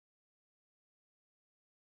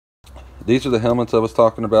these are the helmets I was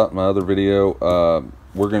talking about in my other video.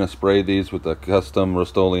 We're going to spray these with a custom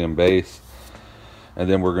Rustoleum base, and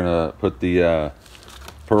then we're going to put the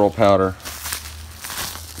pearl powder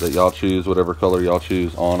that y'all choose, whatever color y'all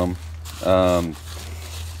choose, on them.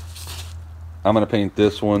 I'm going to paint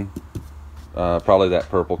this one probably that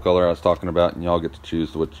purple color I was talking about, and y'all get to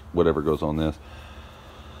choose whatever goes on this,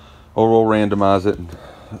 or we'll randomize it and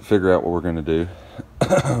figure out what we're going to do.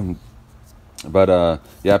 But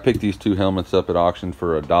yeah, I picked these two helmets up at auction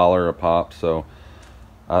for $1 a pop, so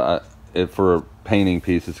for a painting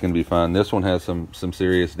piece it's going to be fine. This one has some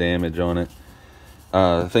serious damage on it.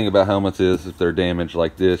 The thing about helmets is if they're damaged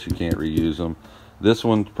like this, you can't reuse them. This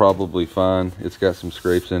one's probably fine. It's got some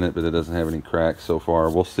scrapes in it, but it doesn't have any cracks so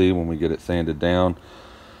far. We'll see when we get it sanded down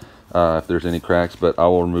if there's any cracks, but I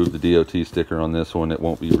will remove the DOT sticker on this one. It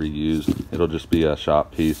won't be reused. It'll just be a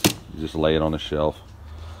shop piece. You just lay it on a shelf.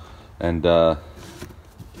 And let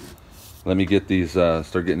me get these,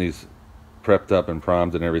 start getting these prepped up and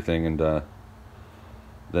primed and everything, and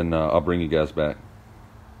then I'll bring you guys back.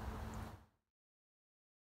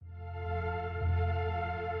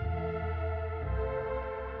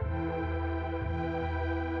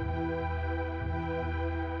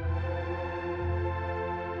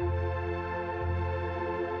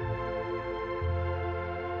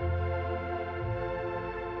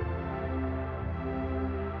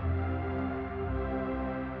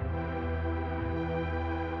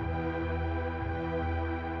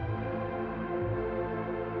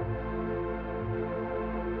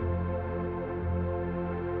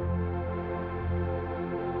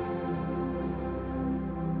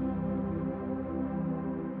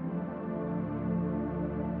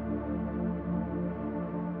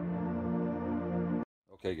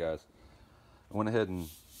 Okay guys, I went ahead and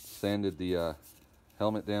sanded the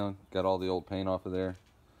helmet down, got all the old paint off of there,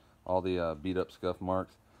 all the beat up scuff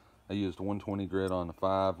marks. I used 120 grit on the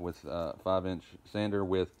 5 with 5-inch sander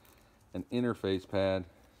with an interface pad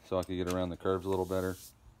so I could get around the curves a little better.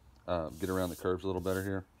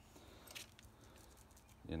 Here.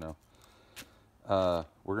 You know,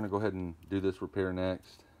 we're gonna go ahead and do this repair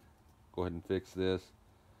next. Go ahead and fix this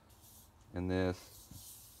and this,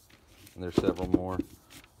 and there's several more.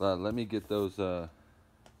 Let me get those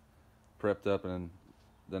prepped up, and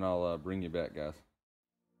then I'll bring you back, guys.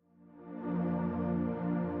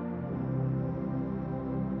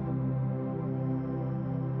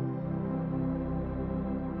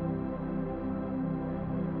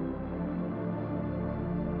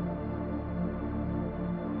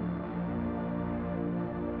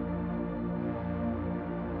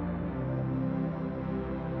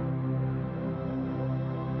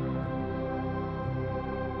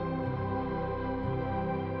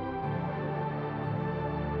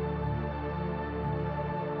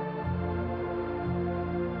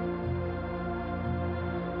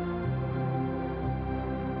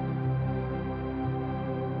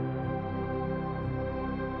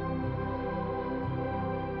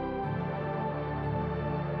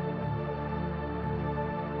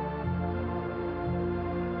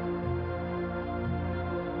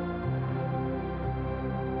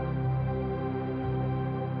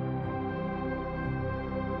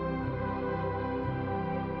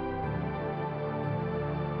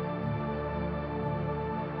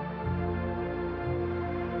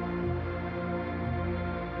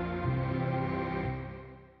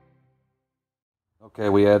 Okay,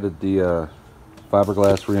 we added the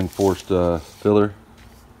fiberglass reinforced filler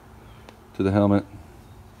to the helmet.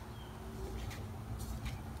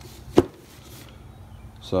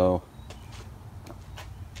 So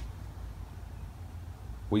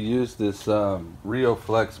we use this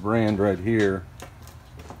RioFlex brand right here,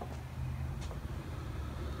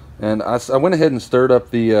 and I went ahead and stirred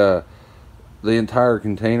up the entire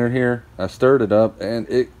container here. I stirred it up,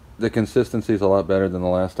 and the consistency is a lot better than the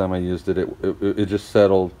last time I used it. It just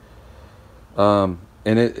settled, and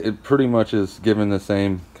it pretty much is given the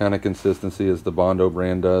same kind of consistency as the Bondo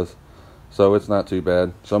brand does, so it's not too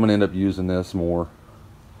bad. So I'm gonna end up using this more.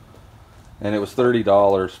 And it was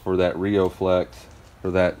 $30 for that RioFlex,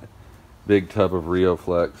 for that big tub of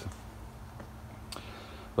RioFlex.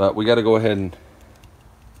 But we got to go ahead and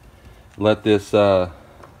let this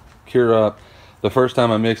cure up. The first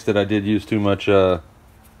time I mixed it, I did use too much of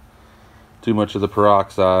the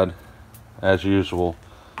peroxide, as usual,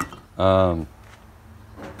 and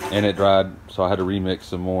it dried, so I had to remix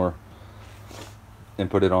some more and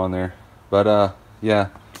put it on there. But yeah,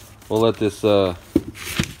 we'll let this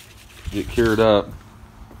get cured up,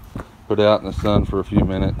 put it out in the sun for a few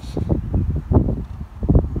minutes,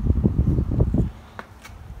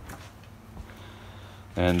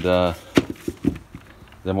 and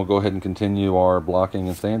Then we'll go ahead and continue our blocking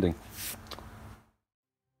and sanding.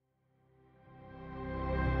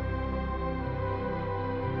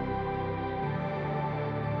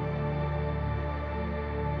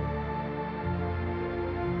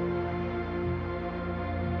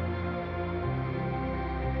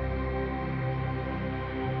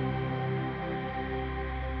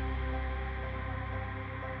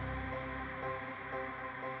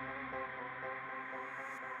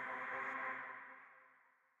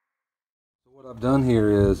 What I've done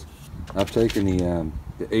here is I've taken the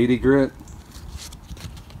 80 grit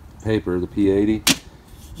paper, the P80,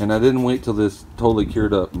 and I didn't wait till this totally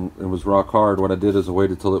cured up and it was rock hard. What I did is I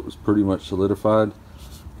waited till it was pretty much solidified,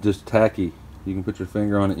 just tacky. You can put your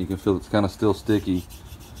finger on it, you can feel it's kind of still sticky.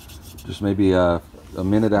 Just maybe a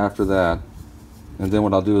minute after that, and then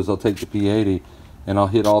what I'll do is I'll take the P80 and I'll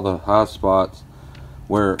hit all the high spots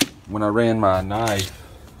where when I ran my knife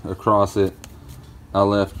across it, I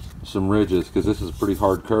left some ridges, because this is a pretty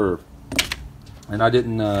hard curve, and I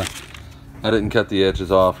didn't cut the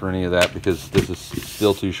edges off or any of that, because this is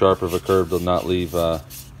still too sharp of a curve to not leave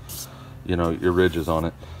you know, your ridges on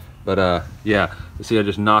it. But yeah, see, I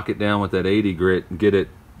just knock it down with that 80 grit and get it,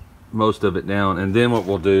 most of it down, and then what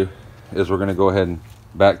we'll do is we're going to go ahead and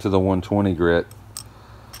back to the 120 grit,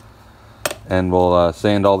 and we'll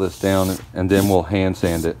sand all this down, and then we'll hand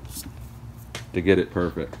sand it to get it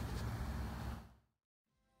perfect.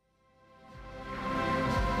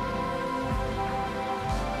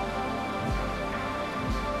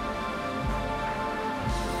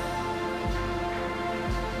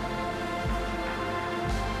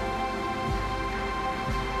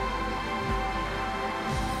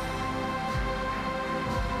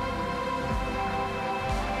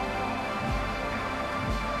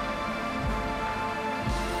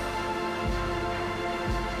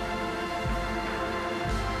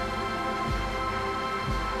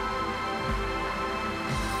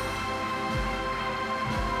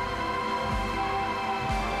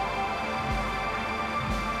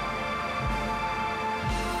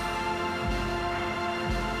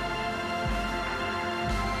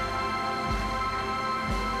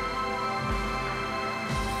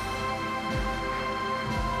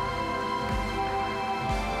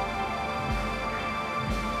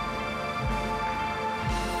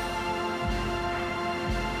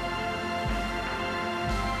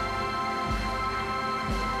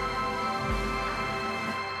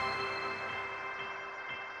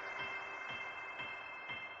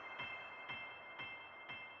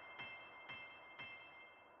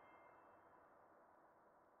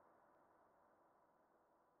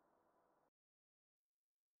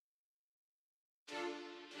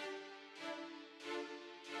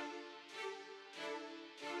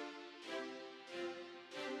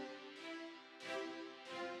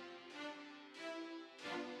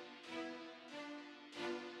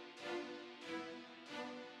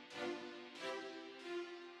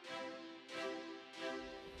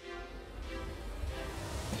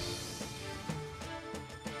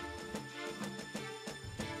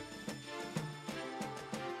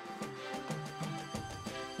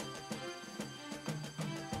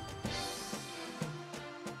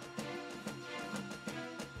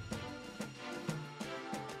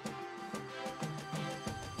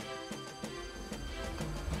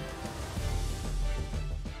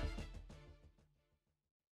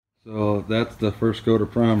 So that's the first coat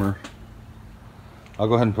of primer. I'll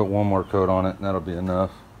go ahead and put one more coat on it, and that'll be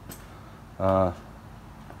enough. I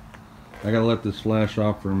gotta let this flash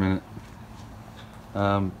off for a minute,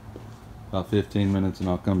 about 15 minutes, and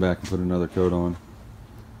I'll come back and put another coat on.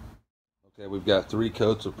 Okay, we've got 3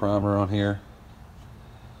 coats of primer on here.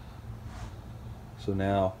 So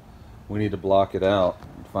now we need to block it out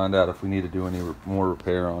and find out if we need to do any more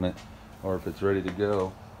repair on it or if it's ready to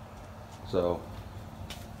go. So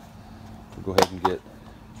we'll go ahead and get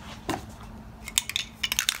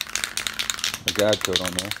a guide coat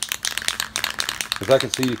on there, because I can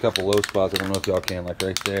see a couple low spots. I don't know if y'all can, like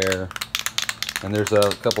right there, and there's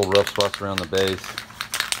a couple rough spots around the base.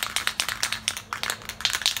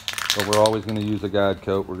 But we're always going to use a guide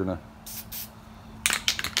coat. We're going to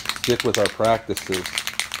stick with our practices.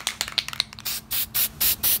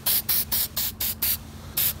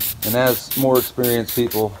 And as more experienced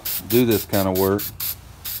people do this kind of work,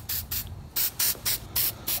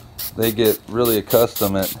 they get really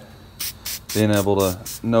accustomed at being able to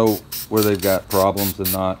know where they've got problems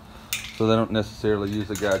and not. So they don't necessarily use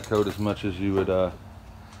a guide coat as much as you would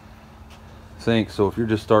think. So if you're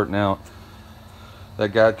just starting out,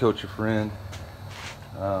 that guide coat's your friend.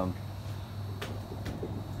 And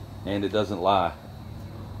it doesn't lie.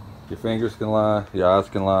 Your fingers can lie, your eyes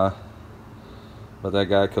can lie, but that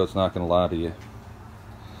guide coat's not going to lie to you.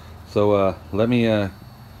 So let me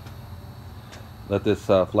let this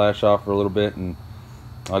flash off for a little bit, and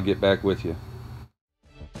I'll get back with you.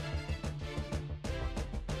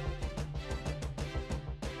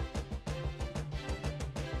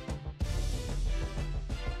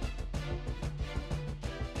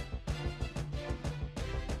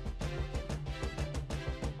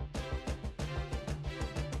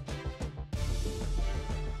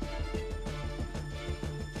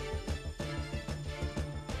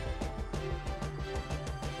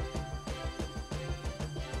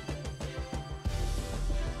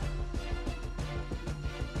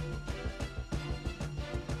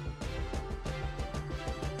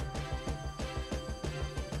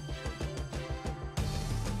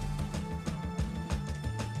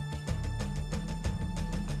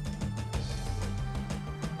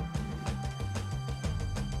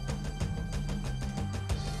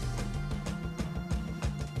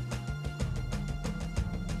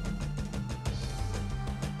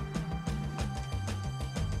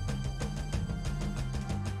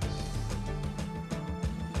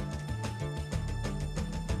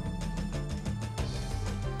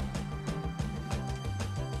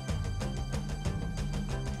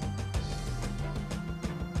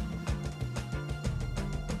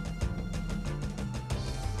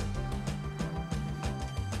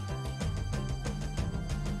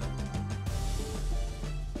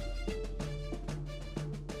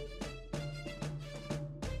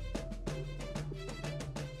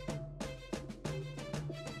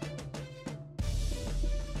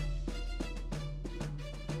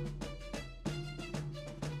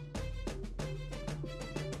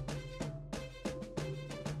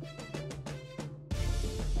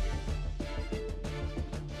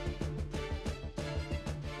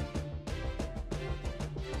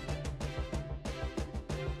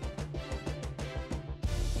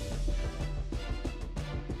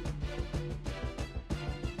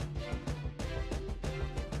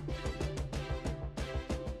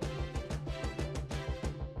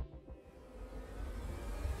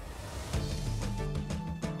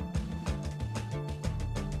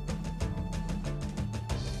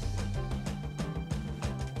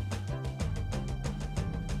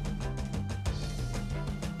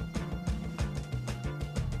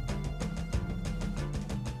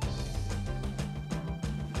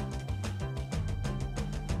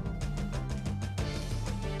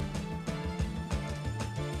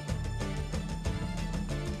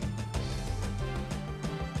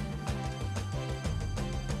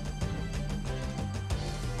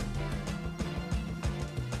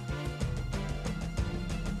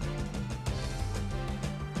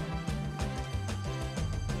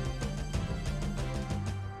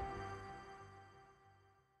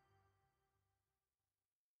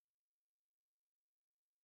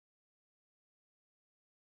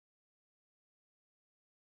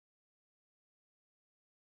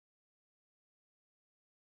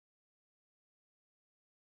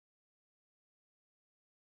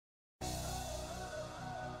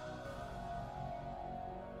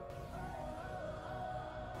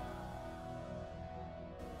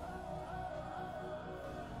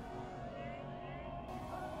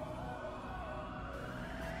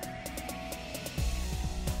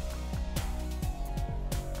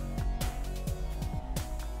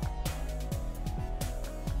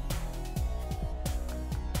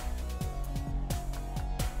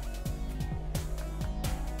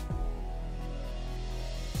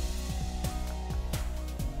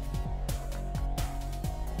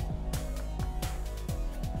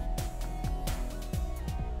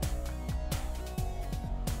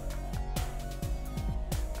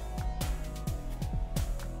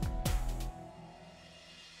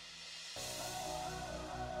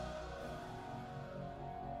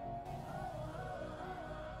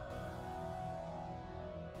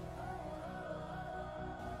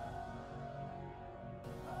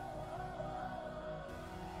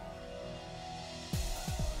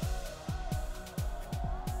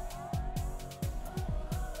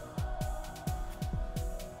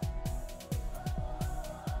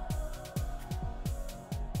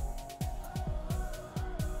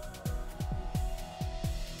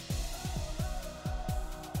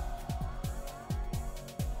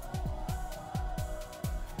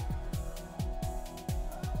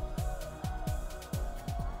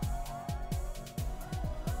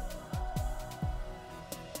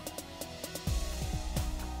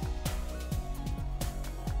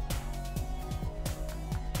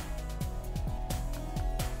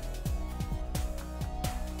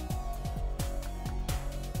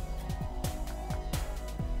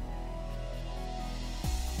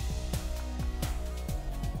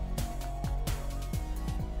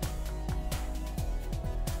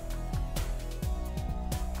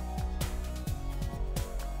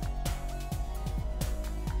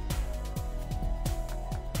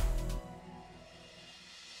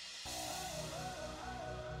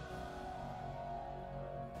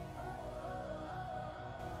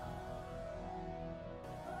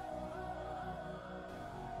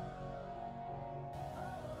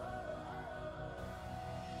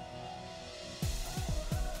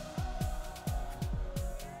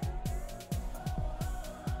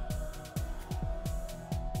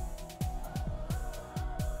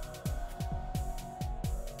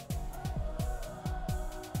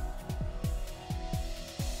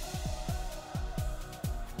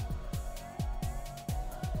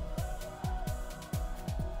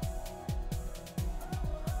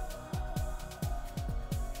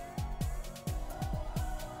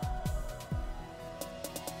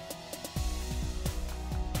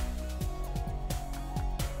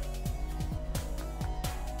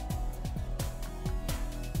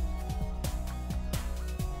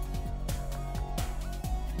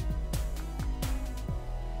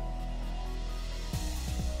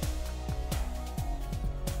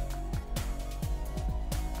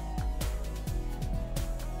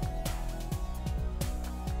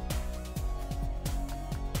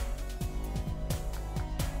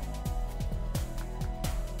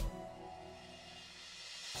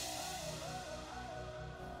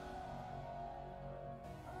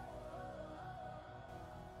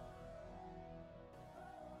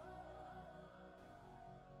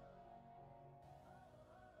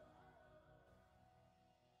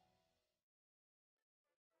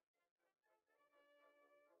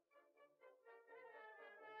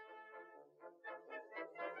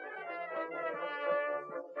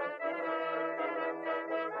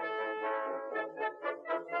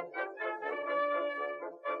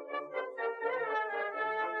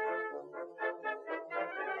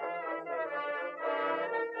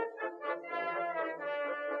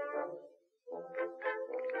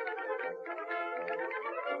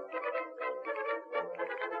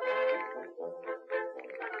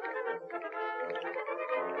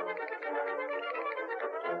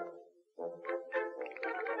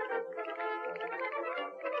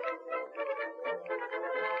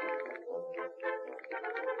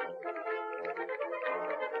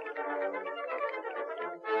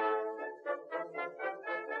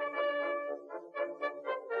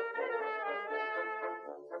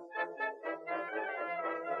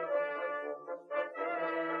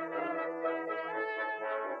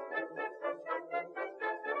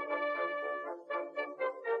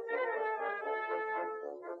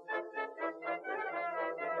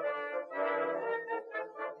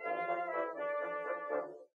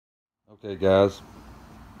 Okay guys,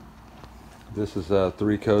 this is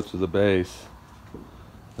 3 coats of the base.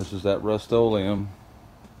 This is that Rustoleum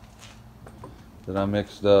that I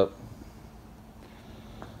mixed up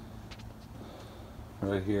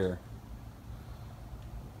right here.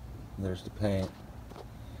 There's the paint.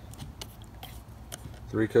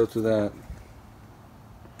 3 coats of that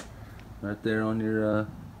right there on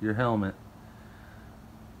your helmet.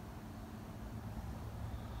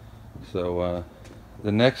 So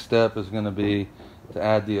the next step is going to be to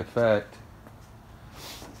add the effect,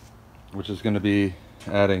 which is going to be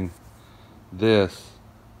adding this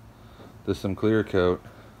to some clear coat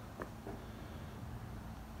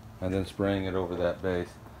and then spraying it over that base.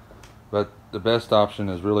 But the best option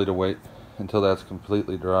is really to wait until that's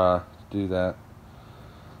completely dry to do that.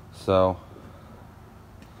 So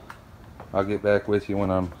I'll get back with you when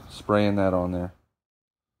I'm spraying that on there.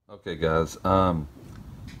 Okay guys,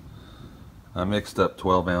 I mixed up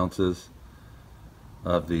 12 ounces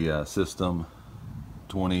of the System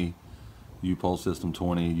 20, U-Pulse System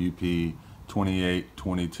 20, UP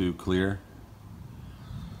 2822 clear.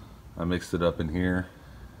 I mixed it up in here,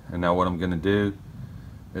 and now what I'm going to do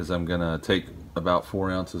is I'm going to take about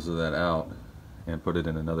 4 ounces of that out and put it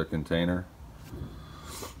in another container.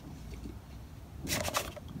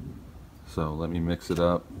 So let me mix it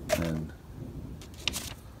up, and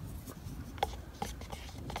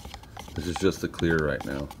this is just the clear right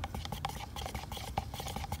now.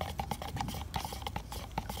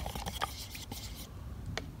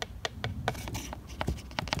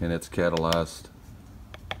 And it's catalyzed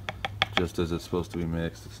just as it's supposed to be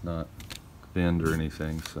mixed. It's not bent or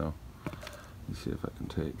anything. So let's see if I can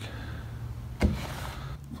take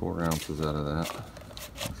 4 ounces out of that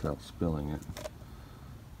without spilling it.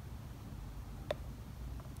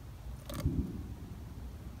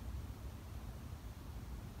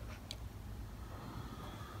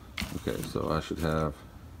 Okay, so I should have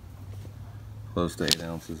close to 8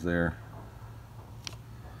 ounces there.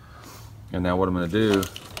 And now what I'm going to do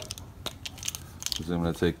is I'm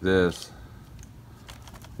going to take this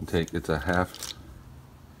and it's a half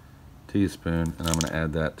teaspoon, and I'm going to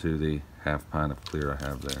add that to the half pint of clear I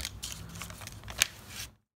have there.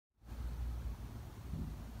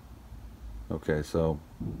 Okay, so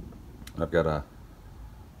I've got a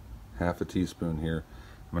half a teaspoon here.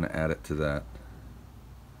 I'm going to add it to that.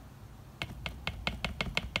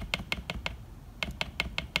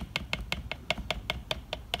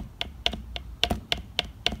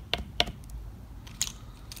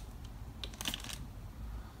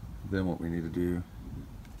 Then what we need to do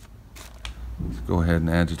is go ahead and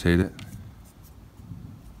agitate it.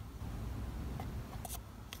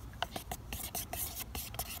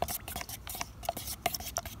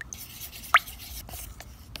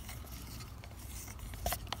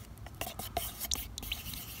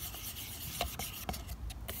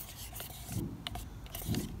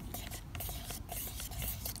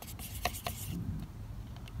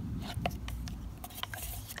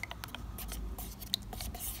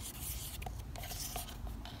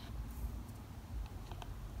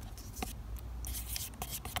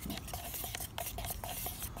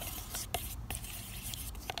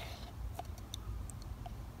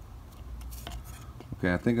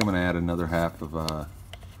 Okay, I think I'm going to add another half of a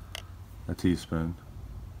teaspoon.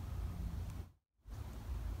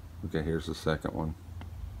 Okay, here's the second one.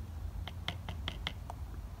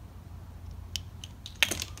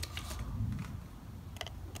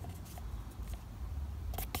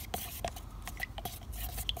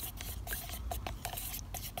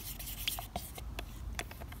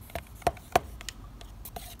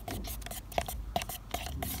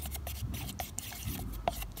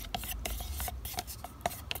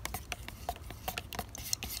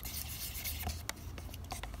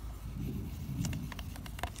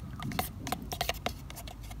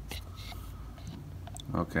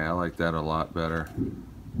 Okay, I like that a lot better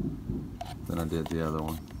than I did the other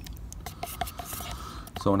one.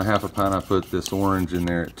 So in a half a pint, I put this orange in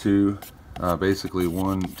there at 2, basically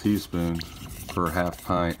 1 teaspoon per half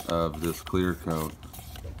pint of this clear coat.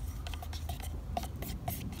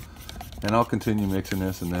 And I'll continue mixing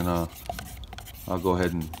this, and then I'll go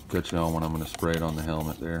ahead and cut you on when I'm going to spray it on the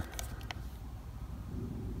helmet there.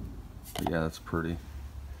 But yeah, that's pretty.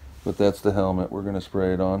 But that's the helmet we're going to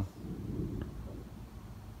spray it on.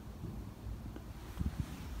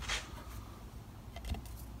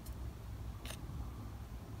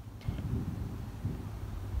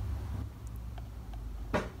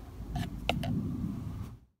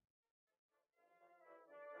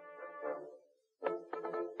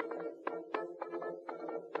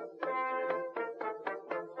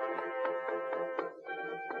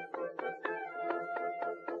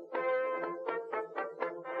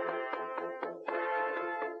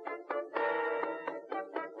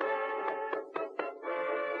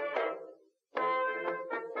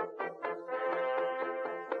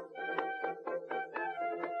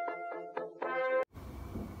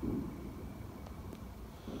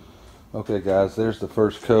 Okay guys, there's the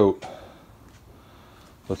first coat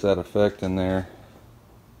with that effect in there.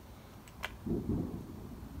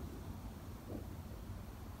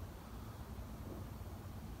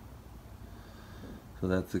 So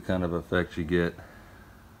that's the kind of effect you get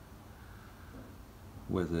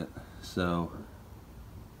with it. So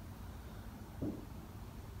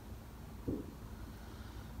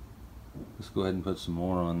let's go ahead and put some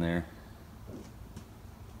more on there.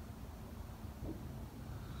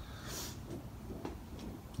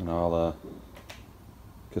 And I'll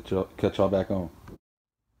catch y'all back on.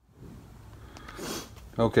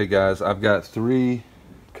 Okay guys, I've got 3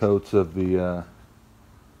 coats of the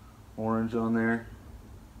orange on there.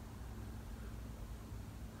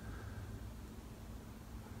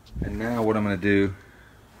 And now what I'm going to do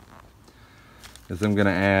is I'm going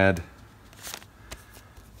to add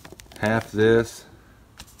half this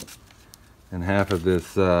and half of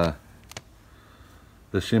this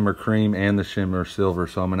the shimmer cream and the shimmer silver.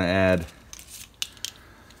 So I'm going to add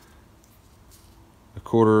a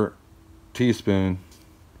 1/4 teaspoon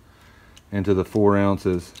into the 4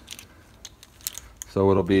 ounces.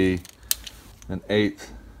 So it'll be 1/8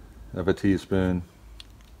 of a teaspoon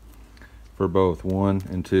for both 1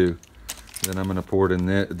 and 2. Then I'm going to pour it in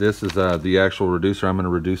this. This is the actual reducer. I'm going to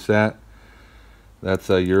reduce that. That's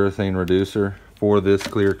a urethane reducer for this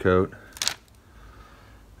clear coat.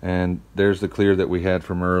 And there's the clear that we had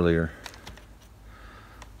from earlier.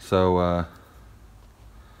 So I'm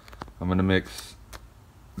going to mix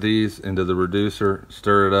these into the reducer,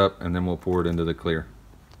 stir it up, and then we'll pour it into the clear.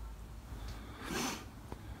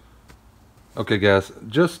 Okay guys,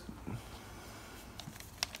 just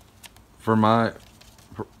for my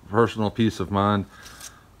personal peace of mind,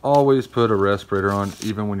 always put a respirator on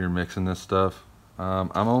even when you're mixing this stuff. I'm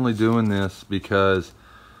only doing this because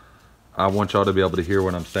I want y'all to be able to hear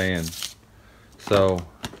what I'm saying. So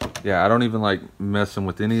yeah, I don't even like messing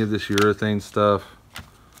with any of this urethane stuff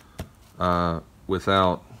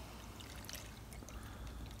without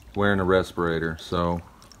wearing a respirator. So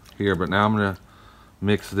here, but now I'm gonna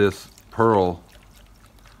mix this pearl.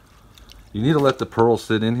 You need to let the pearl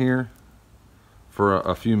sit in here for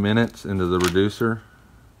a few minutes into the reducer,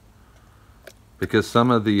 because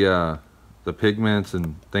some of the pigments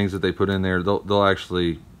and things that they put in there, they'll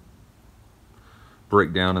actually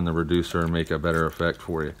break down in the reducer and make a better effect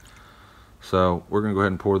for you. So we're gonna go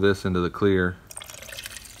ahead and pour this into the clear.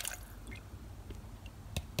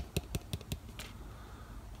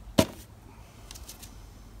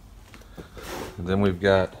 And then we've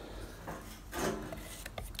got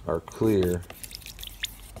our clear.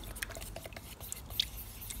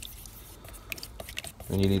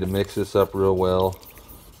 And you need to mix this up real well.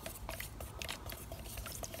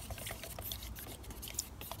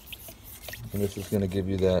 And this is going to give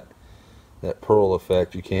you that pearl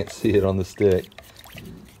effect. You can't see it on the stick.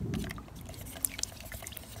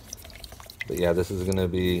 But yeah, this is going to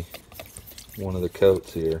be one of the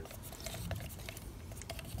coats here.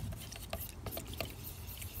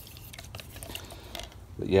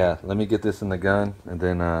 But yeah, let me get this in the gun, and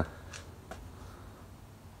then I'll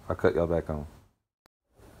cut y'all back on.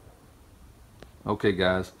 Okay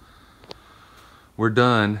guys, we're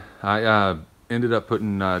done. I ended up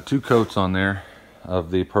putting 2 coats on there of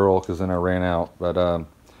the pearl because then I ran out. But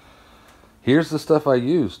here's the stuff I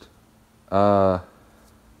used. I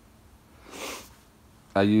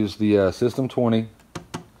used the System 20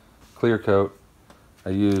 clear coat. I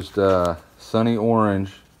used Sunny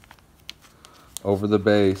Orange over the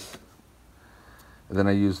base. And then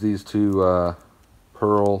I used these 2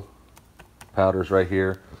 pearl powders right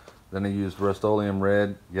here. Then I used Rustoleum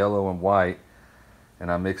red, yellow, and white, and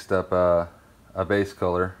I mixed up a base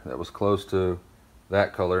color that was close to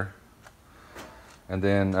that color. And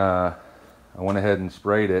then I went ahead and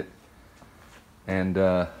sprayed it, and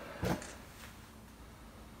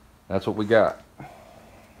that's what we got.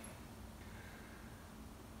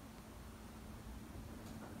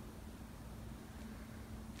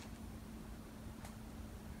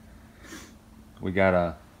 We got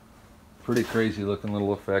a pretty crazy looking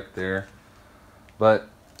little effect there. But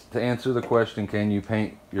to answer the question, can you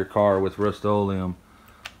paint your car with Rustoleum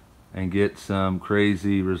and get some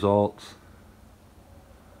crazy results?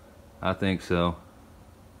 I think so.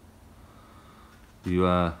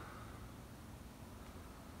 You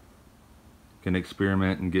can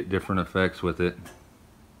experiment and get different effects with it.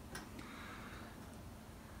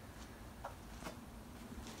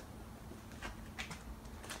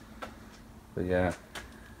 But yeah.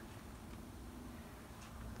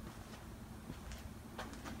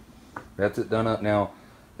 That's it done up. Now,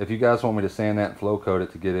 if you guys want me to sand that and flow coat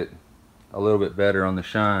it to get it a little bit better on the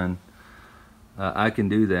shine, I can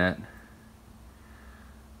do that.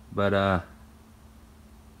 But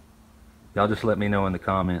y'all just let me know in the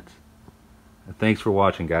comments. And thanks for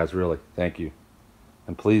watching, guys, really. Thank you.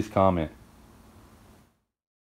 And please comment.